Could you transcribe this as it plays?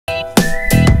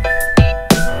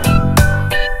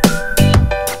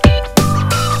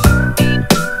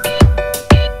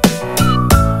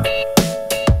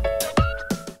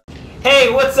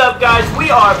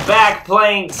are back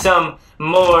playing some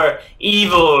more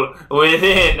Evil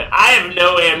Within. I have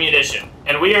no ammunition,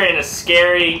 and we are in a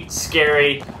scary,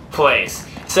 scary place.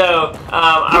 So,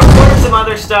 I recorded some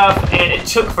other stuff, and it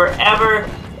took forever,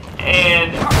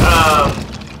 and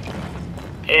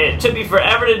it took me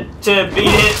forever to beat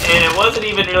it, and it wasn't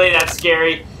even really that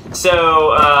scary.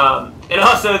 So, and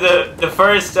also the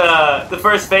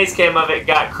first face cam of it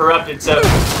got corrupted. So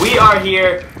we are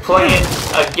here playing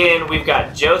again. We've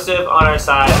got Joseph on our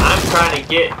side. I'm trying to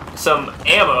get some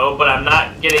ammo, but I'm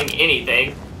not getting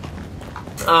anything.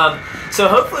 So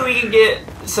hopefully we can get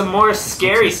some more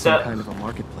scary stuff. Some kind of a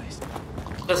marketplace.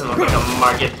 Doesn't look like a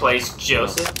marketplace,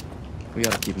 Joseph. We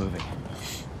gotta keep moving.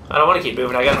 I don't want to keep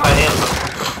moving. I gotta find ammo.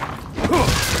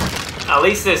 At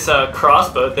least this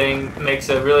crossbow thing makes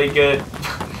a really good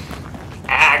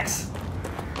axe.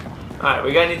 Alright,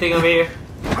 we got anything over here?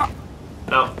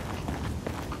 No.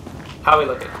 How are we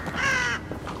looking?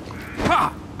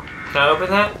 Can I open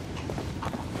that?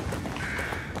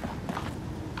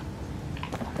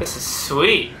 This is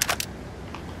sweet.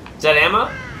 Is that ammo?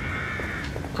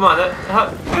 Come on,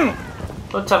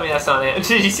 don't tell me that's not ammo.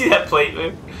 Did you see that plate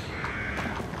move?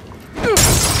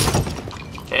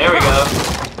 There we go.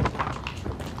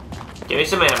 Give me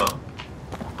some ammo.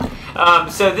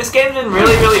 So this game's been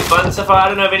really, really fun so far. I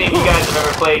don't know if any of you guys have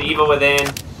ever played Evil Within.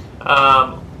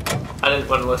 I didn't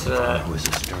want to listen to that. He was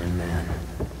a stern man.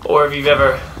 Or if you've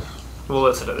ever... We'll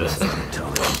listen to this.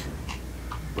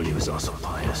 But he was also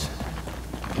pious.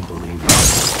 He believed.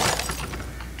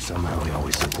 Somehow he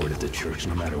always supported the church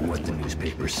no matter what the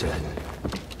newspaper said.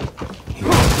 He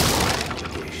was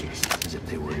obligations as if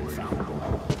they were infallible.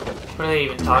 What are they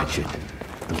even talking about?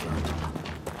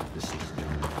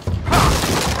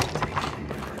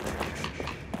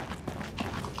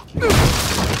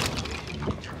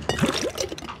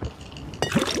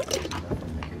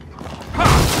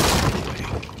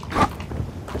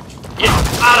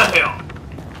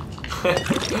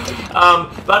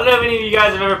 But I don't know if any of you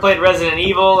guys have ever played Resident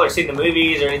Evil or seen the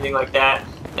movies or anything like that.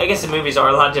 I guess the movies are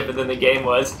a lot different than the game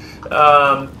was.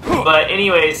 But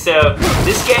anyway, so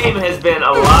this game has been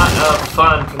a lot of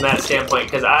fun from that standpoint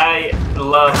because I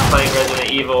love playing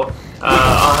Resident Evil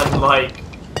on, like,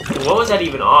 what was that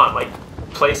even on? Like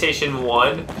PlayStation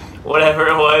 1? Whatever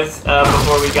it was,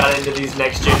 before we got into these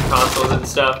next-gen consoles and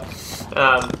stuff.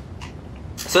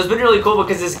 So it's been really cool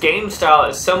because this game style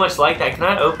is so much like that. Can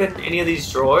I open any of these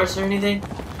drawers or anything?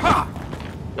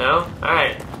 No?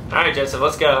 Alright. Alright, Joseph,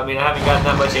 let's go. I mean, I haven't gotten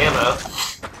that much ammo.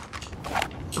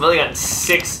 I've only gotten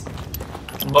 6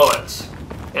 bullets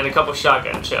and a couple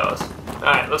shotgun shells.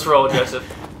 Alright, let's roll, Joseph.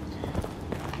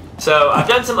 So, I've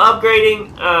done some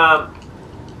upgrading.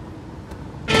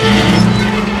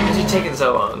 Why's it taking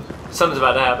so long? Something's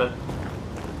about to happen.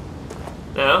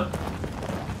 No?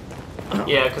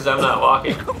 Yeah, because I'm not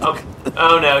walking.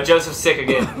 Oh no, Joseph's sick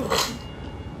again.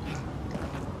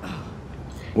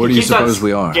 Where do you suppose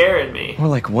we are? Scaring me. More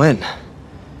like when?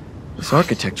 This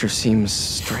architecture seems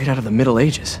straight out of the Middle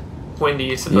Ages. When do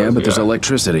you suppose we are? Yeah, but there's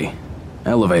electricity.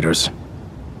 Elevators.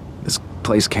 This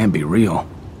place can't be real.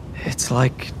 It's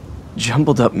like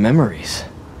jumbled up memories.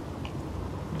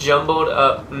 Jumbled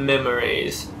up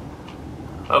memories.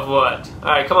 Of what?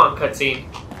 Alright, come on,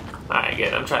 cutscene. Alright,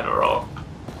 good. I'm trying to roll.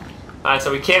 Alright,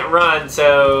 so we can't run,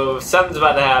 so something's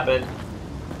about to happen.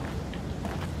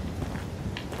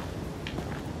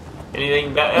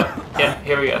 Anything bad? Oh, yeah,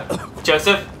 here we go.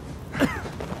 Joseph?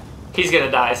 He's gonna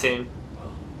die soon.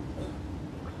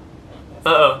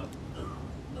 Uh-oh.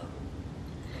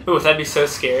 Ooh, that'd be so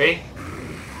scary.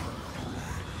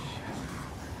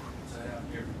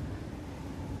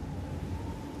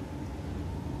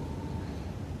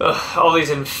 Ugh, all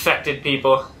these infected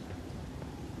people.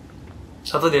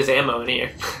 Hopefully there's ammo in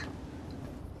here.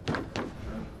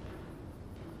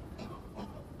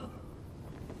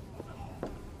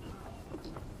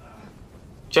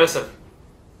 Joseph.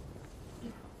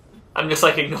 I'm just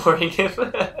like ignoring him.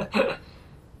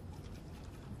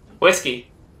 Whiskey.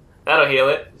 That'll heal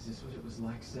it. Is this what it was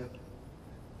like, Seb?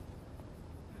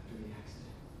 After the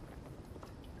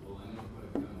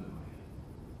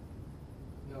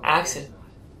accident? Accident?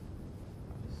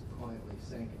 Just quietly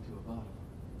sank into a bottle.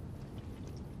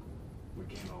 We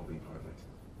can't all be perfect.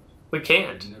 We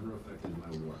can't. It never affected my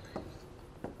work.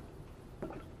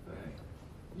 But hey,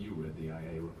 you read the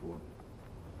IA report.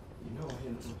 You know I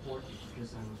didn't report you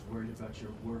because I was worried about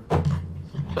your work.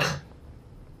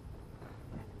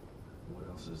 What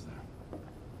else is there?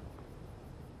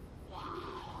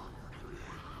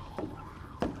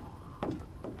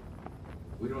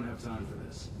 We don't have time for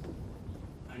this.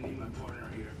 I need my partner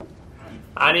here.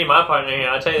 I need my partner here,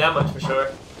 I'll tell you that much for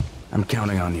sure. I'm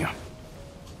counting on you.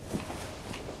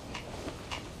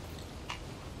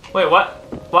 Wait, what?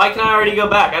 Why can I already go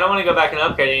back? I don't want to go back and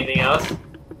upgrade anything else.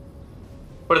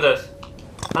 What are those?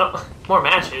 I don't... More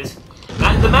matches.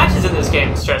 The matches in this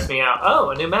game stress me out. Oh,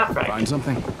 a new map fragment. Find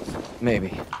something? Maybe.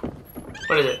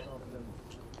 What is it?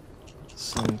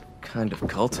 Some kind of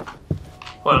cult.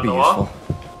 What, on Would be the wall? useful.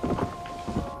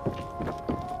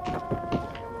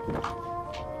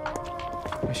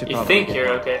 We should You probably think get you're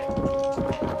going. okay.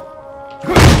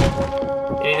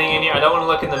 Anything in here? I don't want to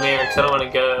look in the mirror because I don't want to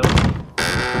go.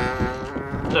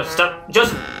 No, stop.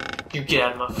 Just... You get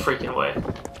out of my freaking way.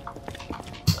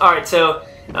 Alright, so...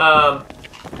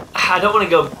 I don't want to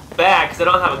go back because I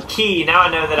don't have a key. Now I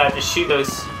know that I have to shoot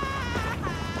those...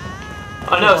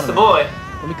 Oh no, it's the boy.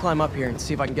 Let me climb up here and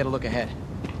see if I can get a look ahead.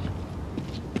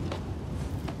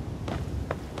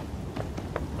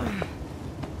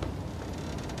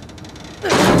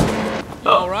 Oh.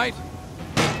 All right.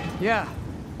 Yeah.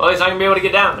 Well, he's not going to be able to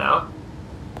get down now.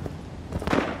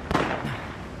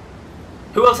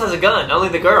 Who else has a gun? Only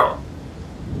the girl.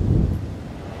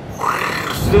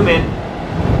 Zoom in.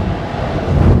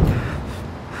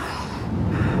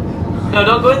 No,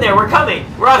 don't go in there. We're coming.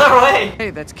 We're on our way.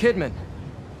 Hey, that's Kidman.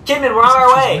 Kidman, we're on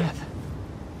our way.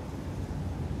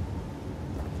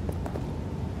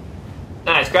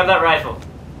 Nice, grab that rifle.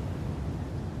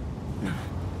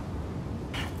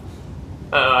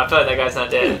 Uh-oh, I feel like that guy's not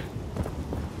dead.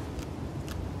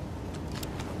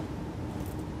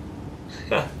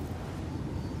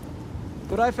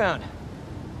 What I found.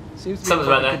 Seems to be Something's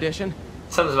in about good to- condition.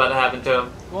 Something's about to happen to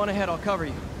him. Go on ahead, I'll cover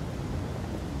you.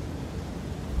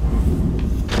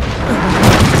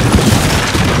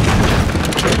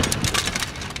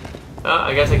 Oh,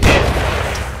 I guess I can't.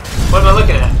 What am I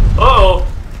looking at? Uh-oh!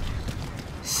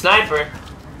 Sniper.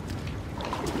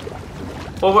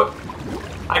 Well, what?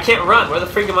 I can't run. Where the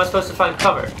freak am I supposed to find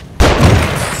cover?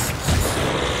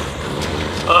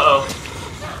 Uh-oh.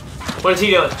 What is he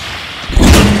doing?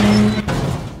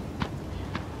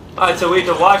 Alright, so we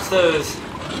have to watch those.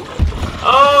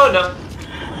 Oh, no.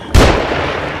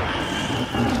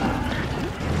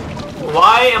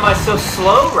 Why am I so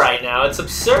slow right now? It's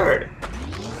absurd.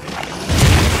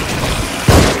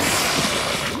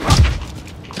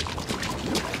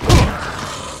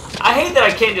 I hate that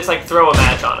I can't just, like, throw a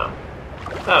match on him.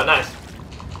 Oh, nice.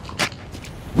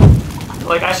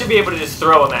 Like, I should be able to just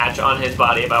throw a match on his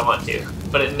body if I want to,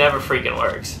 but it never freaking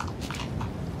works.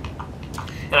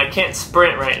 And I can't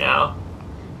sprint right now.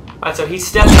 Alright, so he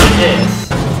stepped on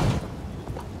this.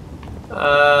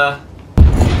 I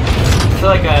feel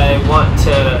like I want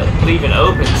to leave it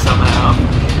open somehow.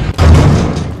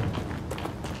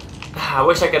 I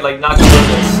wish I could, like, knock over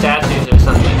the statues or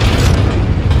something.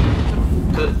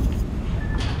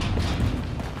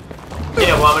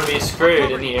 Yeah, well, I'm gonna be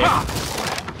screwed in here.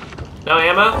 No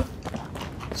ammo?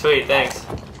 Sweet, thanks.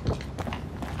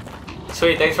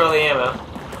 Sweet, thanks for all the ammo.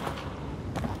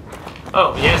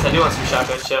 Oh, yes, I do want some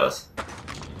shotgun shells.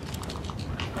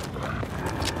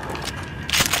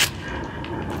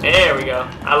 There we go.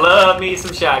 I love me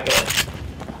some shotgun.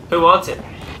 Who wants it?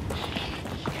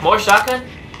 More shotgun?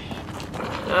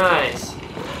 Nice.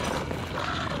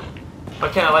 Why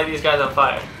can't I light these guys on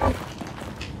fire?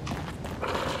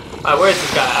 Alright, where's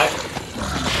this guy?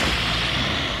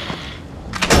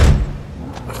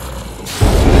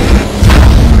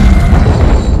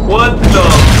 What the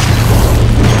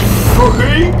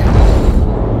freak?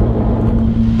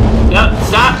 No,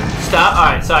 stop! Stop.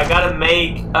 Alright, so I gotta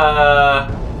make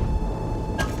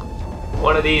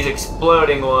one of these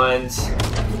exploding ones.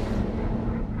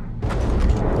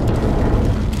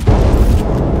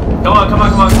 Come on, come on,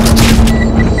 come on.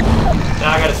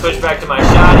 Now I gotta switch back to my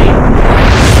shotty.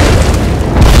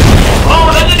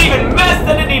 Oh, that didn't even miss!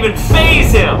 That didn't even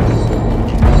phase him!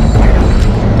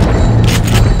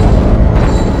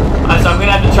 Alright, so I'm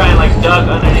gonna have to try and like duck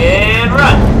under and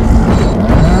run!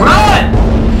 Run!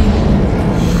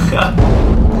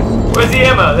 Where's the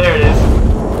ammo? There it is.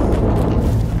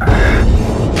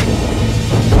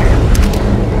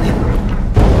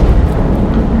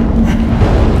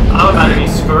 I'm about to be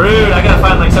screwed. I gotta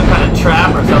find like some kind of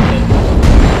trap or something.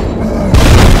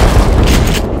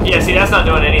 Yeah, see, that's not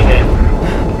doing anything.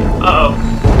 Uh-oh.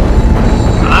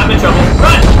 I'm in trouble.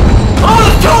 Run! Oh,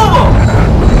 there's two of them!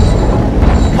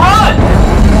 Run!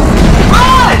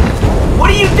 Run! What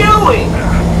are you doing?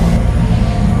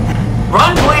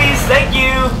 Run, please. Thank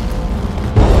you.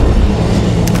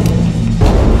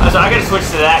 So I gotta switch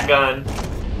to that gun.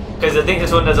 Because I think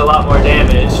this one does a lot more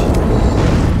damage.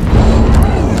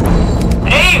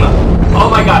 Aim! Oh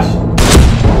my gosh.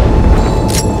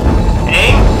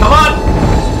 Aim! Come on!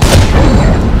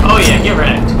 Oh yeah, get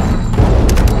wrecked.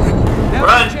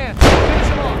 Run!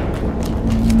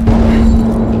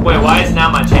 Wait, why is now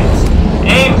my chance?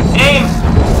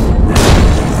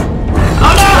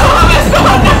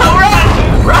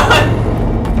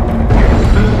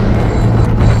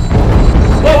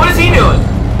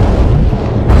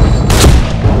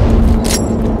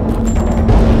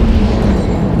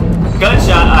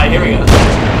 Alright, here we go.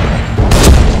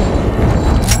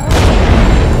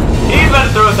 He's about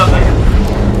to throw something.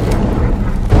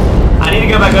 I need to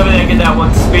go back over there and get that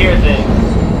one spear thing.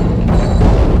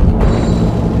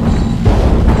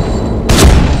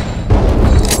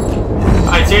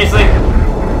 Alright, seriously?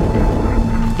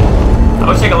 I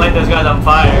wish I could light those guys on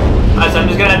fire. Alright, so I'm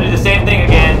just gonna have to do the same thing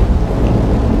again.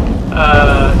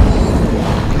 Oh!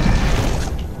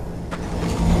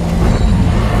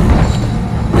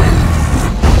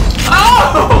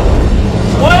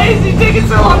 Why is he taking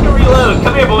so long to reload?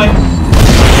 Come here, boy.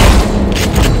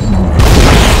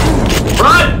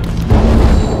 Run!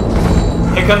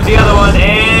 Here comes the other one,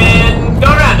 and go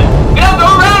around him. Go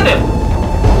around him!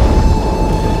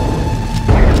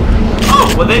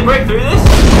 Oh, will they break through this?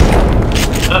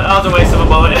 That was a waste of a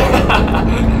bullet.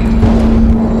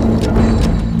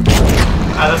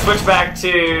 Alright, let's switch back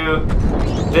to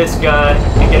this gun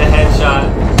and get a headshot.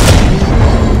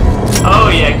 Oh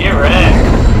yeah, get wrecked.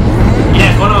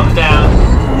 Yes, one of them's down.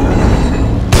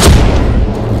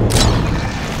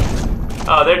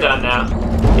 Oh, they're done now.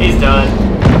 He's done.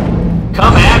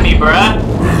 Come at me, bruh.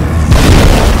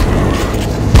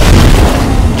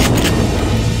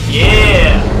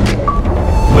 Yeah.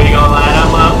 We gonna light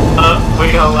him up.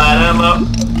 We gonna light him up.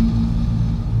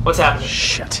 What's happening?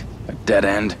 Shit. A dead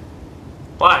end.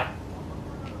 Why?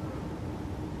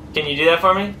 Can you do that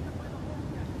for me?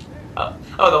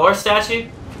 Oh, the horse statue?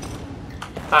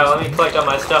 Alright, let me collect all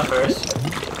my stuff first.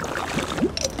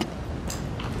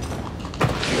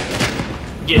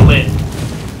 Get lit.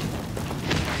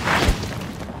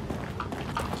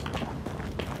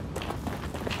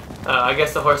 I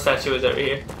guess the horse statue is over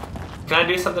here. Can I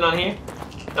do something on here?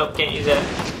 Nope, can't use that.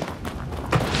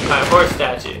 Alright, horse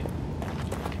statue.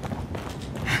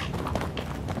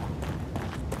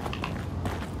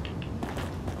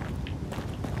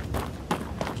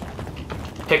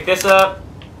 Pick this up.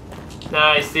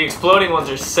 Nice, the exploding ones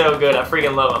are so good, I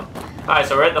freaking love them. Alright,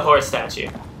 so we're at the horse statue.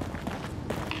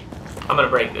 I'm gonna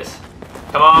break this.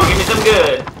 Come on, give me some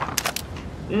good.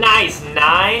 Nice,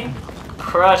 9.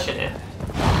 Crushing it.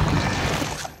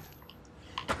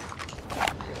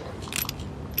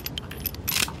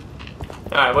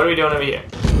 Alright, what are we doing over here?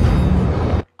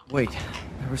 Wait,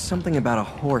 there was something about a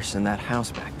horse in that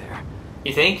house back there.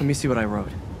 You think? Let me see what I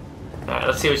wrote. Alright,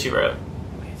 let's see what you wrote.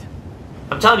 Wait.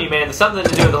 I'm telling you, man, there's something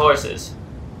to do with the horses.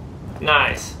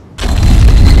 Nice.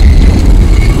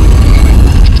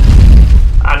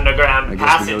 Underground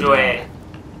passageway.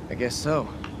 I guess so.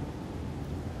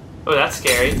 Oh, that's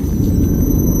scary.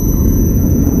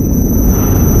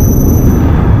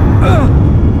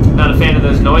 Not a fan of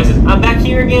those noises. I'm back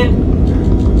here again.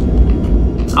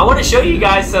 I want to show you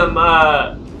guys some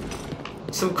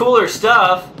cooler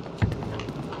stuff.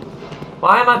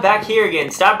 Why am I back here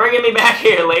again? Stop bringing me back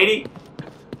here, lady.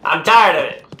 I'm tired of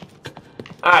it.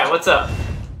 Alright, what's up?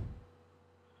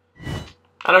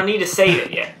 I don't need to save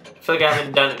it yet. I feel like I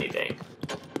haven't done anything.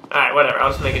 Alright, whatever.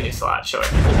 I'll just make a new slot. Sure.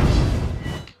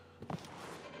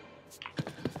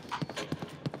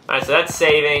 Alright, so that's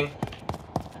saving.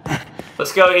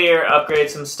 Let's go here, upgrade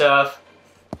some stuff.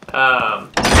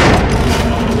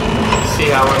 See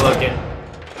how we're looking.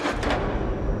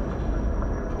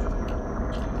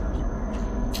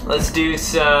 Let's do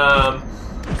some...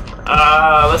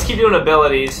 let's keep doing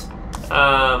abilities.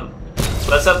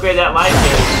 Let's upgrade that life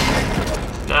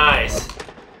gauge. Nice.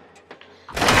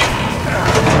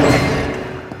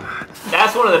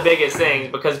 That's one of the biggest things,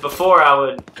 because before I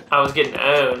was getting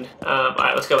owned.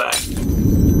 Alright, let's go back.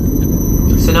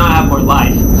 So now I have more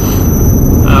life,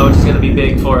 which is going to be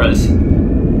big for us.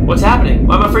 What's happening?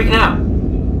 Why am I freaking out?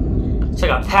 It's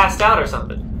like I passed out or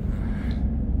something.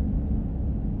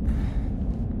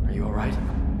 Are you alright?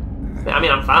 I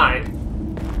mean, I'm fine.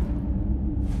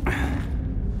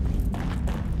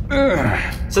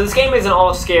 So this game isn't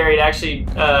all scary. It actually,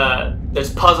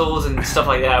 there's puzzles and stuff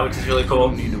like that, which is really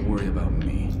cool. You don't need to worry about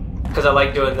me. Because I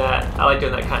like doing that. I like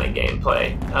doing that kind of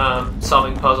gameplay,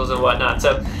 solving puzzles and whatnot.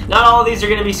 So not all of these are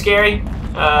going to be scary.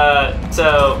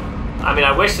 So I mean,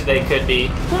 I wish that they could be.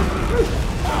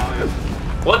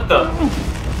 What the?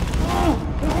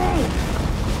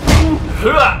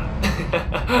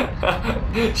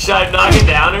 Should I knock it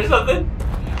down or something?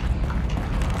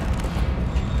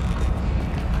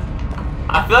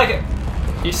 I feel like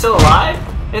you still alive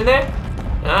in there?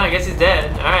 Oh, I guess he's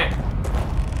dead. Alright.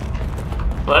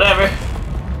 Whatever.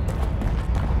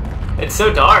 It's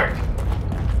so dark.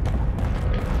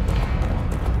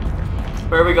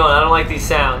 Where are we going? I don't like these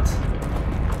sounds.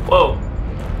 Whoa.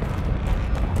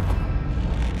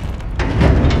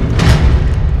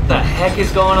 What the heck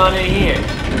is going on in here?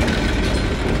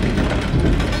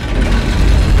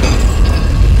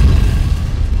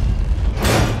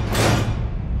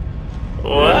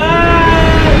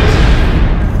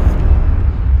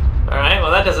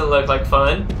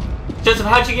 First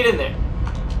of all, how'd you get in there?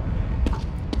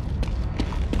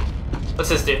 What's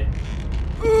this do? Kind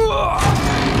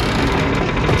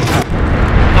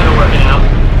of working out.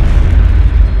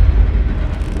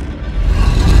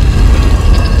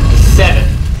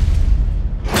 7.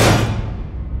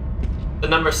 The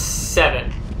number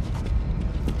 7.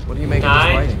 What do you make 9.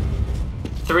 of this writing?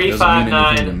 3, Doesn't 5, mean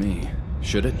anything 9. to me.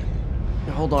 Should it?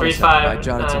 Hold on 3, a second. 5, I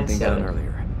jotted 9, something 7. down earlier.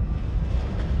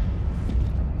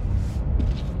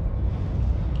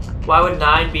 Why would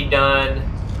 9 be done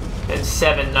and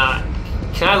 7 not?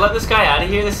 Can I let this guy out of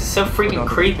here? This is so freaking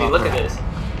creepy. Look at this.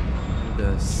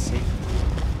 The safe.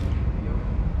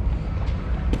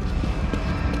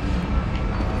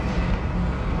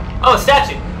 Oh, a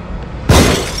statue.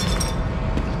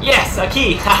 Yes, a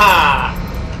key. Haha.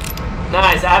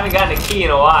 Nice. I haven't gotten a key in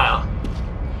a while.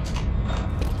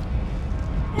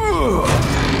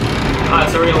 Alright,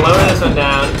 so we're gonna lower this one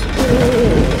down.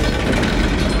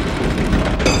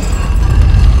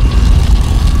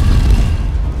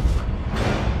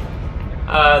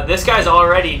 This guy's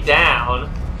already down.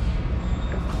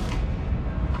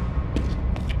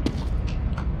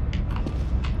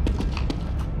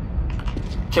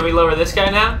 Can we lower this guy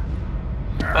now?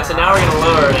 Alright, so now we're gonna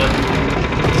lower him.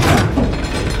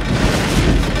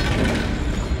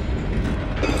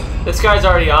 This guy's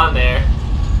already on there.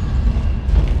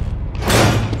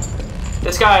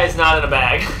 This guy is not in a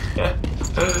bag.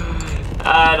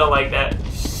 I don't like that.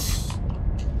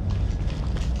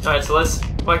 Alright, so let's...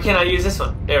 Why can't I use this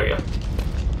one? There we go.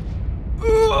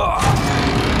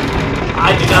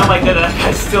 I do not like that that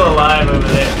guy's still alive over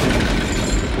there.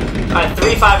 Alright,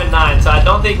 3, 5, and 9, so I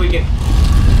don't think we can...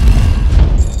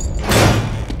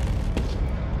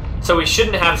 So we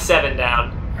shouldn't have 7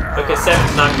 down, because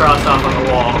 7's not crossed off on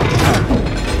the wall.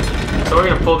 So we're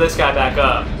gonna pull this guy back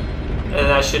up, and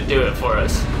that should do it for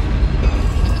us.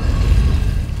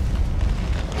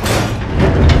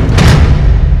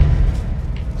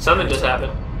 Something just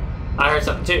happened. I heard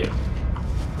something too.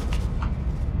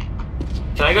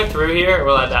 Can I go through here, or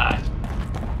will I die?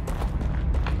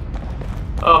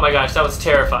 Oh my gosh, that was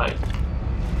terrifying.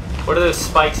 What are those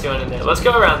spikes doing in there? Let's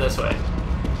go around this way.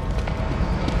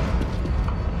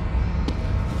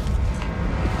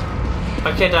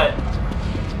 I can't die.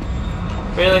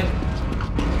 Really?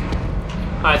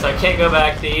 Alright, so I can't go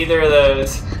back to either of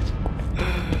those.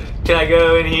 Can I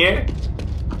go in here?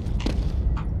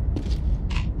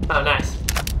 Oh, nice.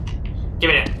 Give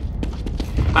me that.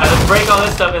 Alright, let's break all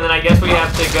this stuff, and then I guess we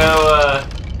have to go,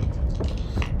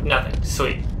 nothing.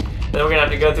 Sweet. Then we're gonna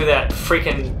have to go through that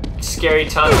freaking scary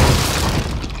tunnel.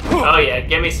 Oh yeah,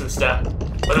 give me some stuff.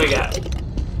 What do we got?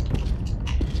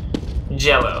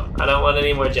 Jello. I don't want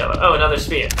any more Jello. Oh, another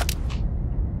spear.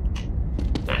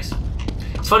 Nice.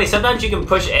 It's funny, sometimes you can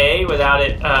push A without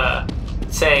it,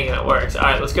 saying it works.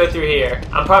 Alright, let's go through here.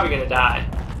 I'm probably gonna die.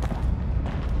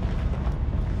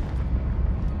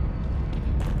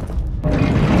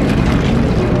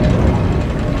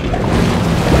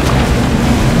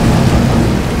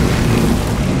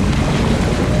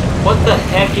 What the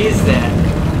heck is that?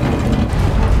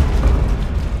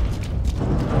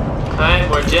 Alright,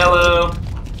 more Jello.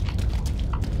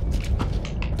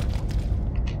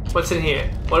 What's in here?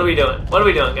 What are we doing? What are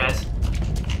we doing, guys?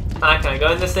 Can I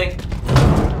go in this thing?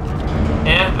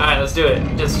 Yeah? Alright, let's do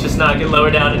it. Just not get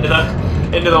lower down into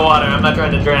the water. I'm not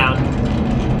trying to drown.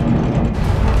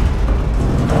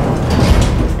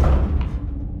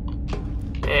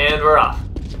 And we're off.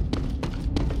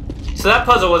 So that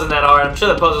puzzle wasn't that hard. I'm sure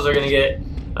the puzzles are going to get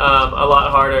a lot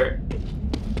harder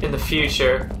in the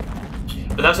future.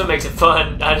 But that's what makes it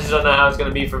fun. I just don't know how it's going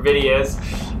to be for videos.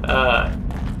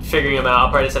 Figuring them out. I'll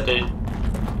probably just have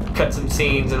to cut some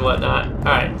scenes and whatnot.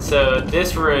 Alright, so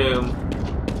this room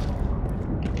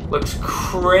looks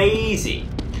crazy.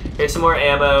 Here's some more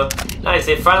ammo. Nice,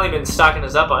 they've finally been stocking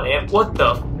us up on ammo. What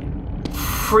the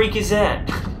freak is that?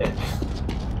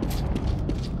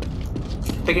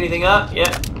 Pick anything up?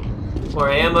 Yep. More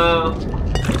ammo.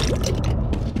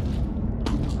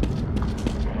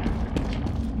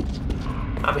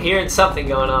 I'm hearing something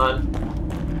going on.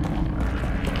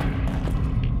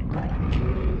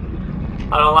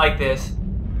 I don't like this.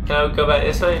 Can I go back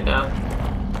this way? No.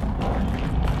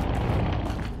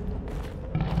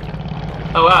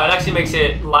 Oh wow, it actually makes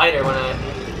it lighter when I...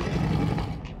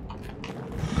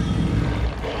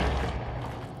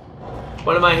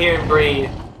 What am I hearing breathe?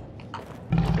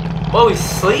 Whoa, he's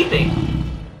sleeping.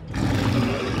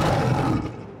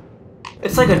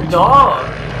 It's like a dog.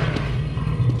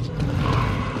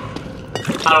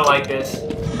 I don't like this.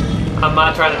 I'm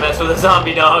not trying to mess with a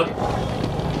zombie dog.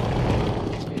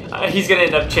 He's gonna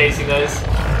end up chasing us.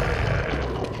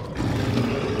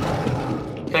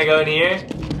 Can I go in here?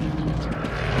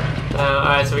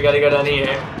 Alright, so we gotta go down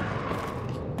here.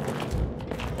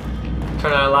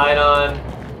 Turn our light on.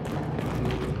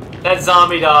 That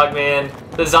zombie dog, man.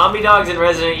 The zombie dogs in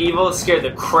Resident Evil scared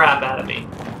the crap out of me.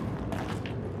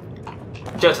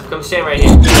 Joseph, come stand right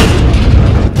here.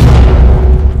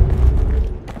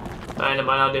 Alright, never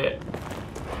mind, I'll do it.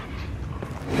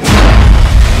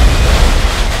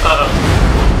 Uh-oh.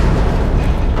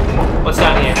 What's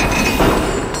down here?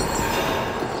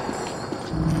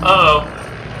 Uh-oh.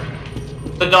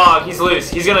 The dog, he's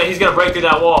loose. He's gonna break through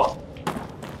that wall.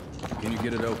 Can you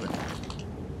get it open?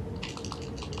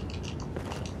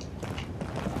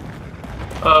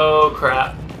 Oh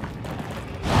crap.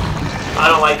 I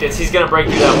don't like this. He's gonna break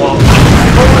through that wall.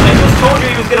 I just told you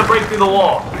he was gonna break through the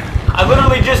wall. I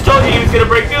literally just told you he was gonna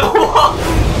break through the wall.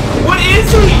 What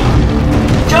is he?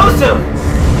 Joseph!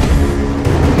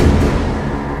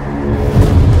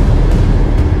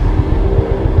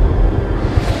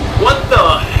 What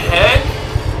the heck?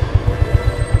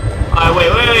 Alright, wait.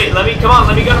 Let me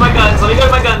go to my guns. Let me go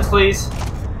to my guns, please.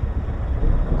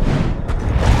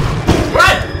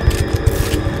 Run!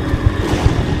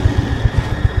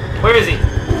 Where is he?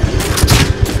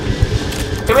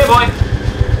 Come here, boy.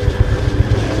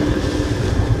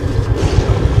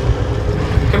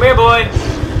 Come here, boy.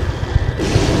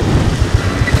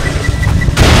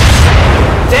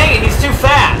 Dang it, he's too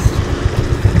fast.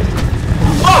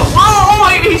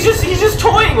 Whoa, he's just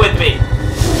toying with me.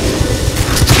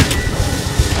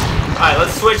 Alright,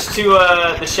 let's switch to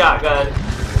the shotgun.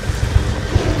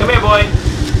 Come here, boy.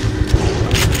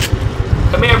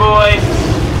 Come here, boy.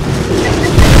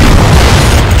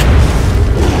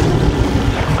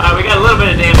 Alright, we got a little bit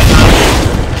of damage on it.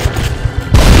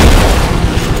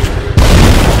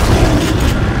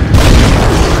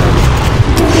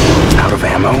 Out of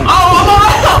ammo? Oh, I'm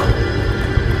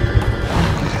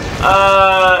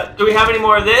out! Do we have any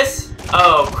more of this?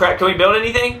 Oh, crap. Can we build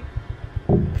anything?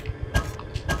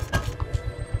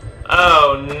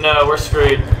 Oh, no. We're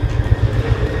screwed.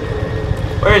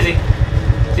 Where is he?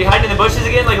 Is he hiding in the bushes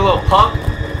again like a little punk?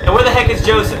 And where the heck is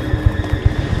Joseph?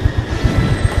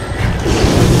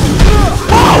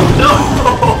 Oh, no!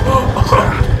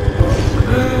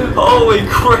 Holy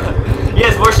crap.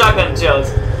 Yes, more shotgun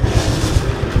shells.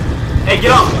 Hey,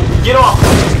 get off! Get off!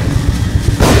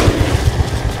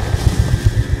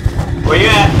 Where you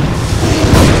at?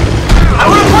 I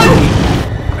don't want to play with you!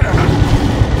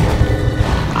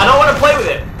 I don't want to play with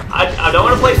it. I don't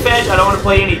want to play fetch. I don't want to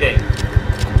play anything.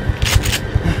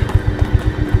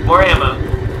 More ammo.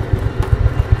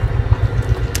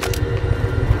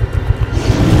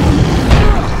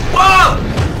 Whoa!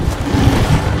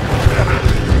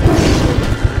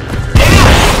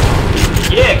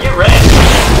 Yeah, get ready.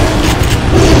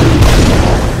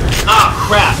 Ah,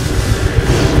 crap.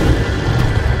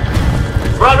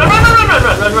 Run.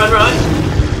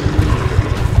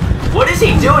 What is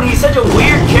he doing? He's such a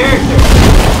weird character.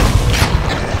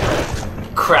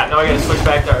 Crap, now I gotta switch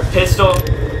back to our pistol.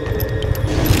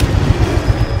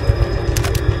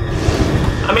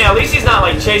 I mean, at least he's not,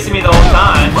 like, chasing me the whole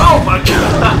time. Oh my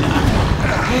god!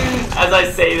 As I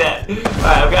say that.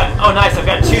 Alright, I've got... Oh, nice, I've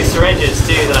got 2 syringes,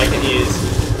 too, that I can use.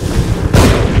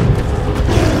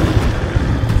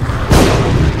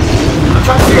 I'm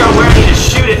trying to figure out where I need to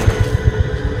shoot it.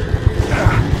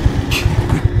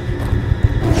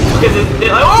 Because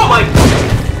like, oh my!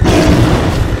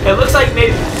 It looks like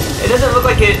maybe it doesn't look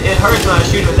like it hurts when I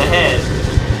shoot him in the head.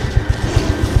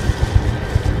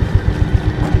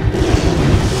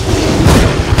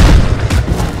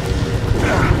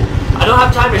 I don't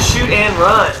have time to shoot and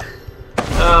run.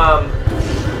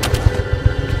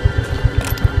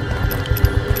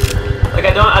 Like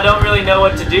I don't really know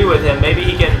what to do with him. Maybe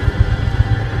he can.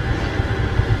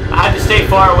 I have to stay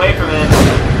far away from him.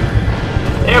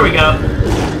 There we go.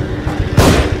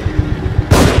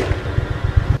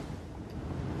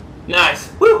 Nice.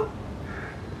 Woo!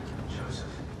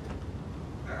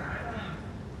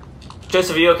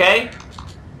 Joseph, are you okay?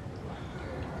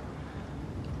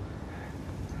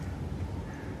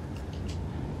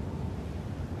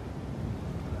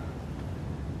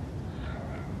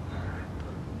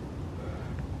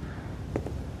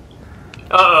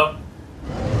 Uh-oh.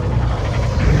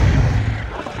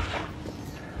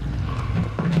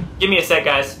 Give me a sec,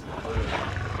 guys.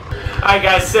 Alright,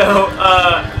 guys, so,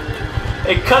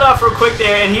 it cut off real quick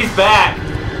there, and he's back.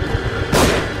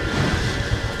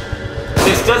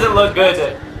 This doesn't look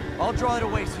good. I'll draw it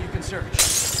away so you can search.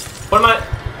 What am I...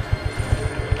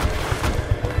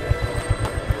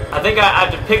 I think I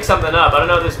have to pick something up. I don't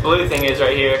know what this blue thing is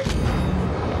right here.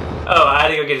 Oh, I had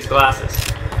to go get his glasses.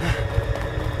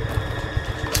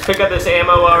 Let's pick up this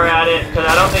ammo while we're at it, because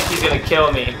I don't think he's going to kill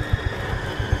me.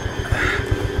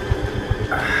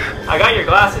 I got your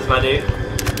glasses, my dude.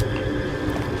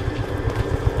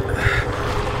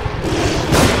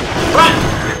 Run!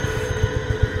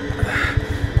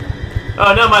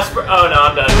 Oh no, oh no,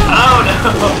 I'm done. Oh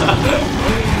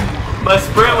no! My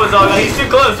sprint was all gone. He's too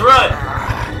close, run!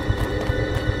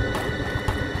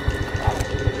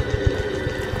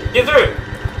 Get through!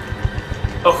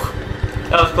 Oh,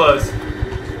 that was close.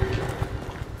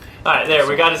 Alright, there,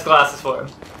 we got his glasses for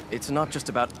him. It's not just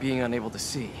about being unable to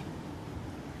see.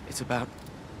 It's about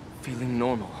feeling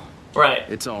normal. Right.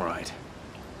 It's all right.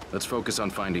 Let's focus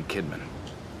on finding Kidman.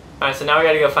 Alright, so now we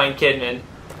gotta go find Kidman.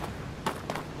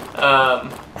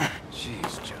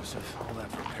 Jeez, Joseph, all that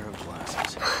for a pair of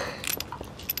glasses.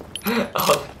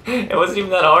 Oh, it wasn't even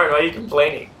that hard. Why are you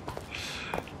complaining?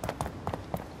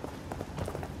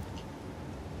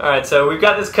 Alright, so we've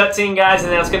got this cutscene, guys,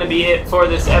 and that's going to be it for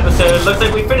this episode. Looks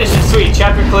like we finished it. Sweet.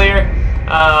 Chapter clear.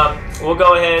 We'll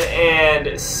go ahead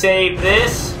and save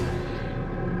this.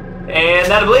 And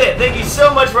that'll be it. Thank you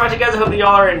so much for watching, guys. I hope that y'all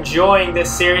are enjoying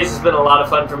this series. It's been a lot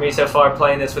of fun for me so far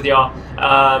playing this with y'all.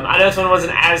 I know this one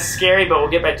wasn't as scary, but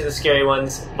we'll get back to the scary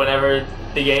ones whenever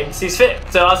the game sees fit.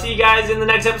 So I'll see you guys in the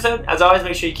next episode. As always,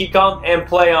 make sure you keep calm and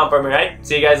play on for me, right?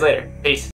 See you guys later. Peace.